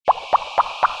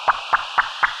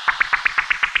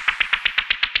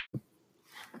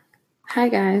Hi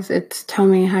guys, it's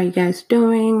Tommy. How you guys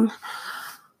doing?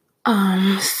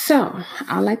 So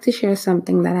I'd like to share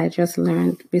something that I just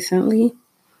learned recently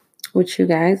with you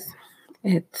guys.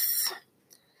 It's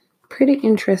pretty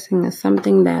interesting. It's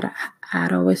something that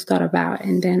I'd always thought about,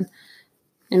 and then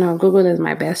Google is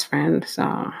my best friend,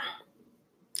 so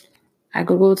I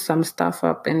googled some stuff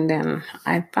up, and then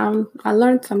I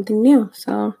learned something new.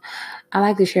 So I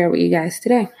like to share it with you guys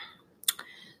today.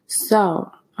 So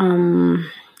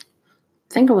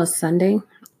I think it was Sunday.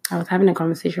 I was having a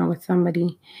conversation with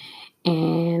somebody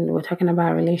and we're talking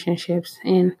about relationships,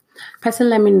 and person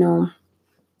let me know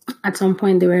at some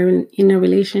point they were in a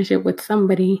relationship with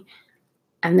somebody,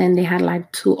 and then they had like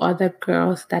two other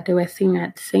girls that they were seeing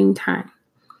at the same time.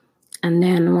 And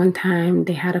then one time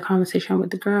they had a conversation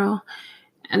with the girl,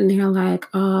 and they're like,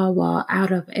 oh well,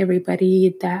 out of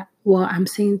everybody I'm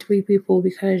seeing three people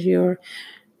because you're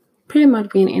pretty much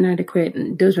being inadequate.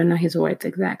 And those were not his words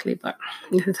exactly, but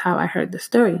this is how I heard the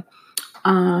story.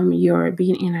 You're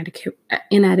being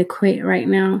inadequate right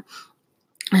now,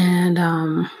 and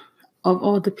of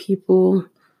all the people,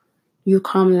 you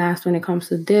come last when it comes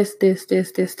to this.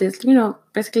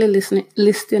 Basically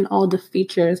listing all the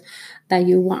features that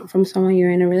you want from someone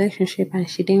you're in a relationship, and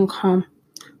she didn't come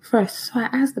first. So I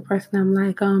asked the person, I'm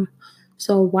like,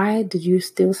 so why did you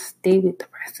still stay with the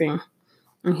person?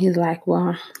 And he's like,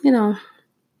 well,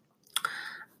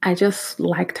 I just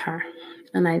liked her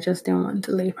and I just didn't want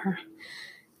to leave her.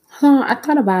 So I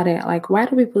thought about it, like, why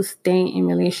do people stay in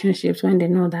relationships when they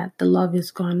know that the love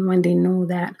is gone, when they know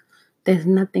that there's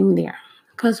nothing there?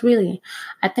 Because really,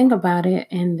 I think about it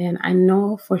and then I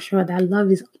know for sure that love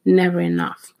is never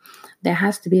enough. There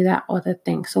has to be that other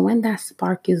thing. So when that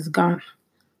spark is gone,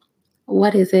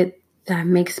 what is it that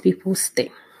makes people stay?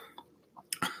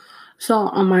 So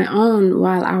on my own,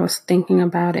 while I was thinking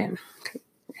about it,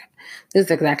 this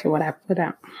is exactly what I put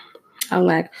out. I'm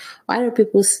like, why do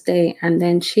people stay and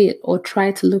then cheat or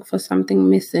try to look for something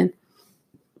missing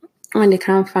when they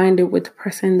can't find it with the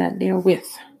person that they're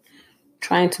with?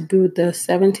 Trying to do the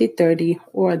 70-30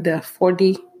 or the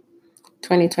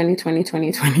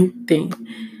 40-20-20-20-20-20 thing.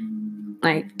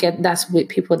 Like, that's with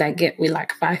people that get with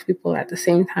like five people at the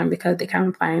same time because they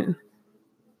can't find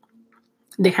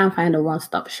a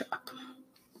one-stop shop.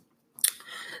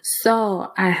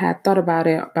 So I had thought about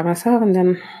it by myself, and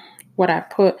then what I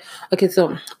put. Okay,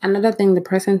 so another thing the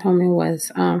person told me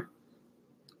was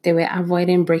they were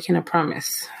avoiding breaking a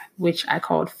promise, which I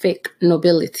called fake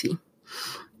nobility.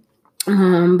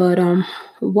 But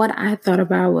what I thought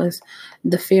about was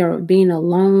the fear of being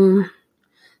alone,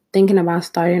 thinking about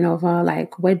starting over.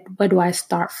 Like, where do I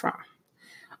start from?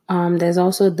 There's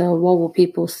also the what will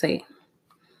people say?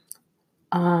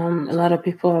 A lot of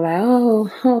people are like, oh,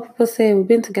 people say we've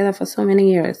been together for so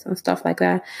many years and stuff like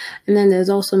that. And then there's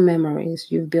also memories.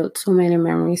 You've built so many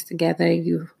memories together.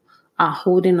 You are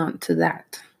holding on to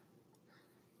that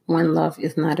when love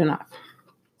is not enough.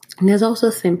 And there's also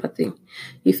sympathy.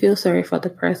 You feel sorry for the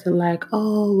person, like,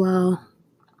 oh, well,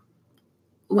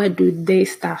 where do they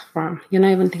start from? You're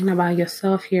not even thinking about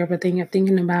yourself here, but then you're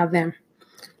thinking about them.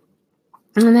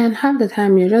 And then half the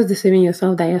time, you're just deceiving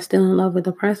yourself that you're still in love with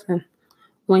the person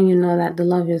when you know that the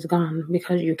love is gone,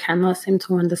 because you cannot seem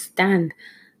to understand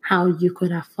how you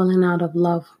could have fallen out of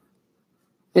love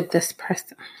with this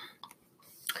person.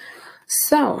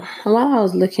 So while I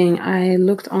was looking, I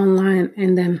looked online,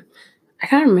 and then I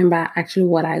can't remember actually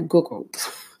what I Googled.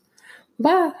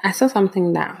 But I saw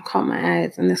something that caught my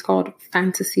eyes, and it's called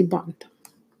fantasy bond.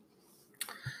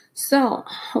 So,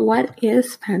 what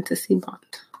is fantasy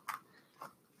bond?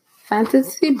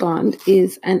 Fantasy bond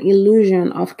is an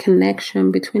illusion of connection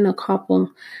between a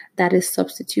couple that is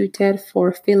substituted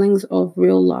for feelings of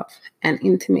real love and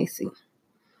intimacy.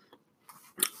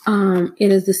 It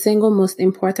is the single most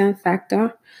important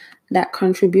factor that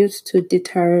contributes to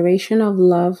deterioration of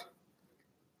love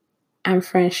and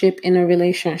friendship in a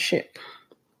relationship.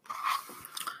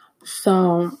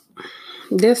 So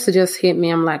this just hit me.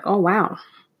 I'm like, oh wow.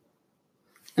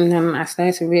 And then I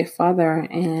started to read further,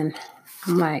 and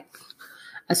I'm like,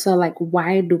 I saw like,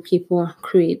 why do people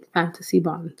create fantasy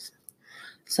bonds?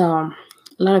 So a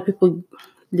lot of people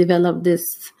develop this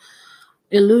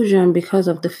illusion because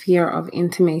of the fear of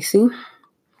intimacy.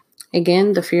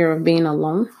 Again, the fear of being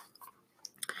alone.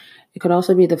 It could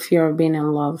also be the fear of being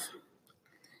in love.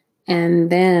 And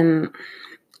then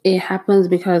it happens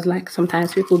because like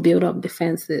sometimes people build up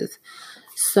defenses.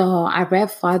 So I read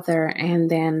further, and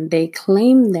then they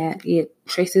claim that it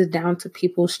traces down to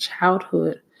people's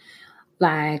childhood,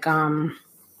 like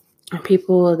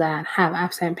people that have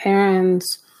absent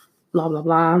parents, blah blah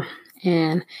blah,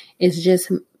 and it's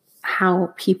just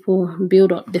how people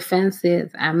build up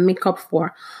defenses and make up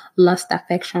for lost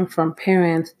affection from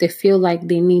parents. They feel like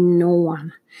they need no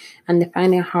one and they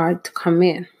find it hard to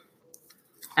commit.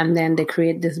 And then they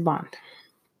create this bond.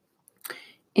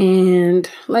 And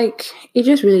like, it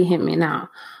just really hit me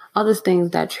now. All these things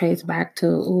that trace back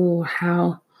to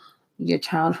how your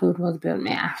childhood was built.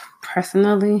 Man,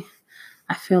 personally,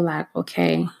 I feel like,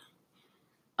 okay,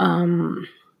 I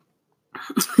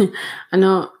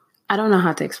don't know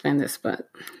how to explain this, but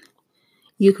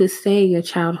you could say your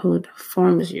childhood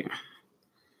forms you,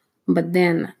 but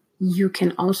then you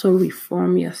can also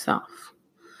reform yourself.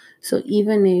 So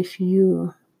even if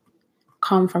you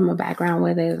come from a background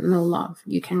where there's no love,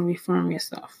 you can reform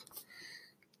yourself.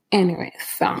 Anyway,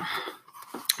 so I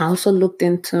also looked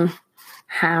into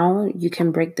how you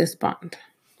can break this bond.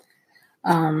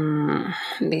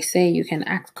 They say you can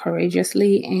act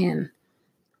courageously and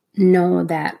know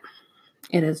that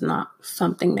it is not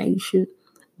something that you should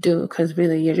do, because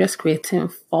really you're just creating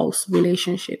false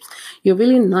relationships. You're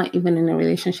really not even in a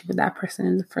relationship with that person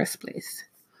in the first place.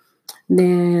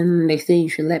 Then they say you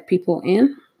should let people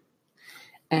in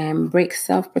and break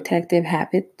self-protective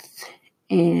habits,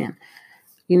 and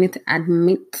you need to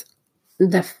admit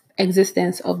the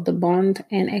existence of the bond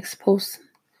and expose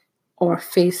or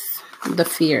face the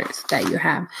fears that you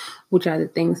have, which are the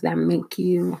things that make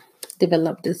you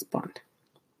develop this bond.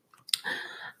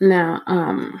 Now,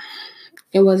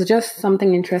 it was just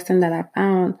something interesting that I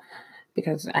found,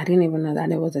 because I didn't even know that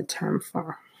there was a term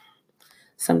for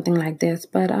something like this.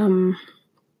 But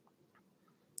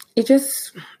it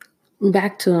just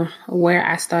back to where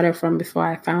I started from before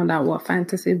I found out what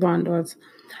fantasy bond was.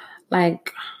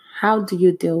 Like, how do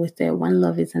you deal with it when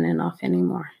love isn't enough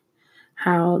anymore?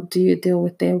 How do you deal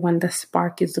with it when the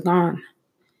spark is gone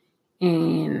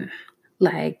and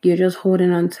like you're just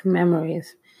holding on to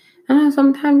memories? And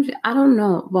sometimes I don't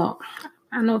know. Well,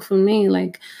 I know for me,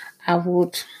 like I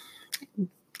would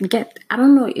I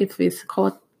don't know if it's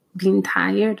called being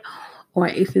tired or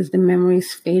if it's the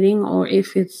memories fading or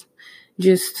if it's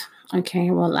just,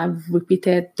 okay, well, I've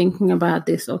repeated thinking about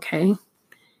this, okay?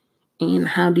 And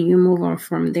how do you move on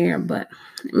from there? But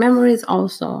memories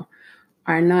also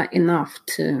are not enough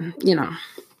to,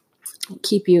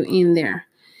 keep you in there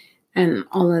and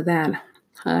all of that.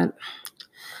 I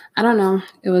don't know.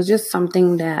 It was just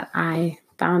something that I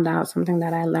found out, something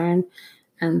that I learned,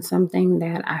 and something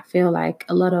that I feel like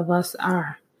a lot of us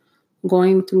are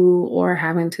going through or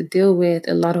having to deal with.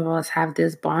 A lot of us have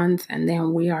these bonds and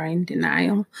then we are in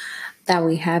denial that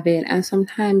we have it. And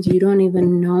sometimes you don't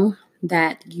even know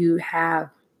that you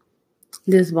have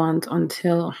these bonds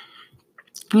until,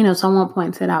 someone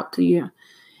points it out to you.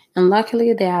 And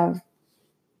luckily there have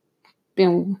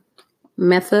been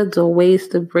methods or ways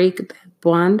to break that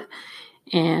bond,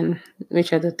 and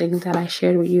which are the things that I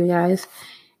shared with you guys.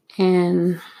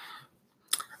 And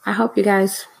I hope you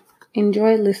guys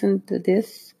enjoy listening to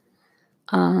this.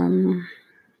 Have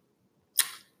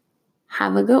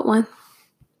a good one.